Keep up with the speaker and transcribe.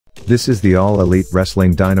This is the All Elite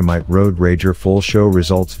Wrestling Dynamite Road Rager full show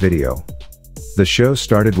results video. The show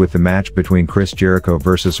started with the match between Chris Jericho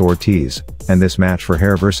vs Ortiz, and this match for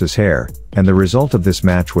hair versus hair, and the result of this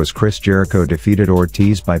match was Chris Jericho defeated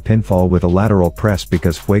Ortiz by pinfall with a lateral press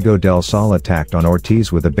because Fuego del Sol attacked on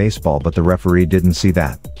Ortiz with a baseball, but the referee didn't see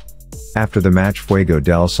that. After the match, Fuego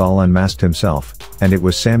del Sol unmasked himself, and it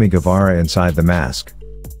was Sammy Guevara inside the mask.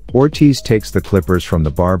 Ortiz takes the clippers from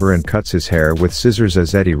the barber and cuts his hair with scissors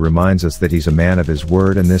as Eddie reminds us that he's a man of his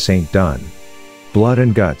word and this ain't done. Blood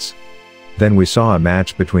and guts. Then we saw a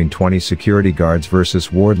match between 20 security guards versus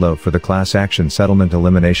Wardlow for the class action settlement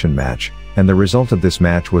elimination match, and the result of this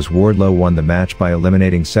match was Wardlow won the match by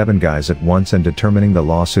eliminating 7 guys at once and determining the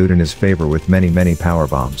lawsuit in his favor with many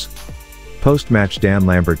powerbombs. Post-match, Dan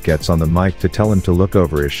Lambert gets on the mic to tell him to look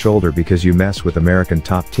over his shoulder because you mess with American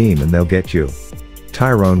Top Team and they'll get you.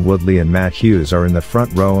 Tyron Woodley and Matt Hughes are in the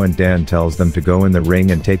front row and Dan tells them to go in the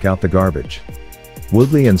ring and take out the garbage.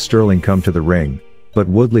 Woodley and Sterling come to the ring, but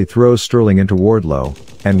Woodley throws Sterling into Wardlow,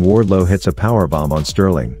 and Wardlow hits a powerbomb on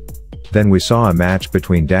Sterling. Then we saw a match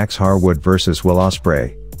between Dax Harwood versus Will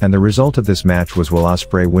Ospreay, and the result of this match was Will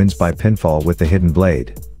Ospreay wins by pinfall with the hidden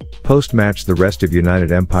blade. Post-match, the rest of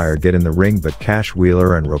United Empire get in the ring, but Cash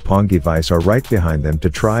Wheeler and Roppongi Vice are right behind them to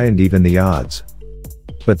try and even the odds.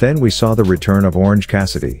 But then we saw the return of Orange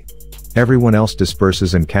Cassidy. Everyone else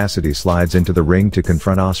disperses and Cassidy slides into the ring to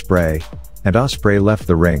confront Ospreay, and Ospreay left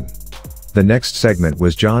the ring. The next segment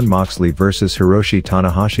was Jon Moxley versus Hiroshi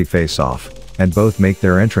Tanahashi face-off, and both make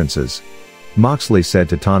their entrances. Moxley said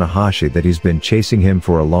to Tanahashi that he's been chasing him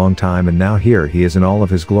for a long time and now here he is in all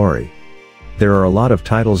of his glory. There are a lot of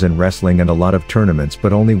titles in wrestling and a lot of tournaments,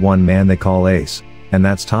 but only one man they call Ace, and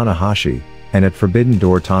that's Tanahashi, and at Forbidden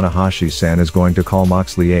Door Tanahashi-san is going to call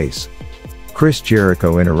Moxley Ace. Chris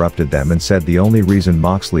Jericho interrupted them and said the only reason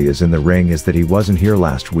Moxley is in the ring is that he wasn't here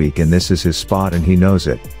last week and this is his spot and he knows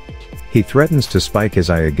it. He threatens to spike his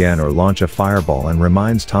eye again or launch a fireball and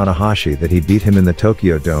reminds Tanahashi that he beat him in the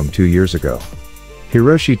Tokyo Dome 2 years ago.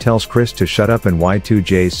 Hiroshi tells Chris to shut up and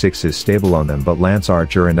Y2J6 is stable on them, but Lance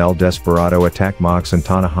Archer and El Desperado attack Mox and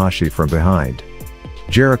Tanahashi from behind.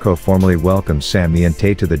 Jericho formally welcomes Sammy and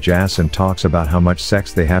Tay to the Jazz and talks about how much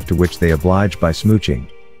sex they have, to which they oblige by smooching.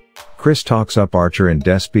 Chris talks up Archer and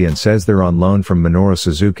Despy and says they're on loan from Minoru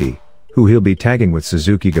Suzuki, who he'll be tagging with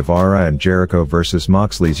Suzuki Guevara, and Jericho versus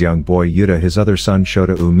Moxley's young boy Yuta, his other son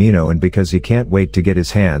Shota Umino, and because he can't wait to get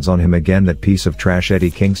his hands on him again, that piece of trash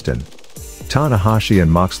Eddie Kingston. Tanahashi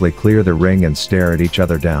and Moxley clear the ring and stare at each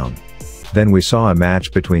other down. Then we saw a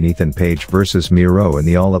match between Ethan Page versus Miro in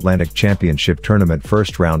the All-Atlantic Championship Tournament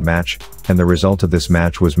first round match, and the result of this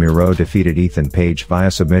match was Miro defeated Ethan Page via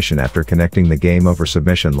submission after connecting the game over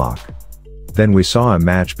submission lock. Then we saw a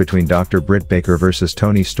match between Dr. Britt Baker versus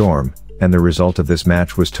Toni Storm, and the result of this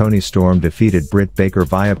match was Toni Storm defeated Britt Baker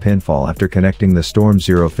via pinfall after connecting the Storm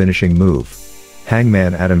Zero finishing move.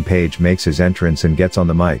 Hangman Adam Page makes his entrance and gets on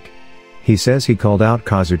the mic. He says he called out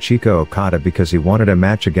Kazuchika Okada because he wanted a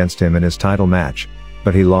match against him in his title match,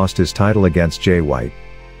 but he lost his title against Jay White.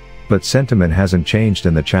 But sentiment hasn't changed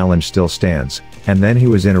and the challenge still stands, and then he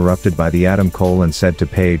was interrupted by the Adam Cole and said to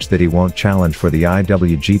Page that he won't challenge for the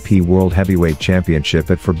IWGP World Heavyweight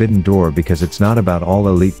Championship at Forbidden Door because it's not about All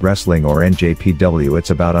Elite Wrestling or NJPW,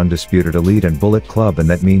 it's about Undisputed Elite and Bullet Club, and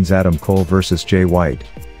that means Adam Cole versus Jay White.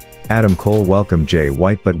 Adam Cole welcomed Jay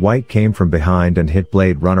White, but White came from behind and hit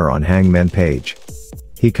Blade Runner on Hangman Page.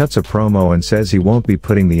 He cuts a promo and says he won't be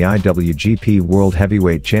putting the IWGP World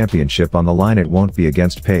Heavyweight Championship on the line. It won't be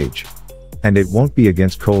against Page. And it won't be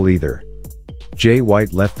against Cole either. Jay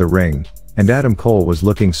White left the ring, and Adam Cole was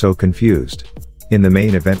looking so confused. In the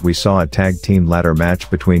main event, we saw a tag team ladder match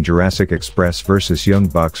between Jurassic Express versus Young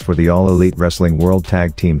Bucks for the All Elite Wrestling World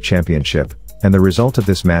Tag Team Championship, and the result of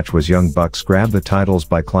this match was Young Bucks grab the titles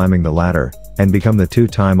by climbing the ladder, and become the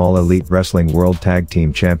 2-time All Elite Wrestling World Tag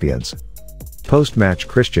Team Champions. Post-match,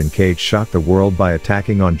 Christian Cage shocked the world by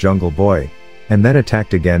attacking on Jungle Boy, and then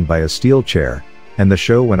attacked again by a steel chair, and the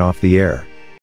show went off the air.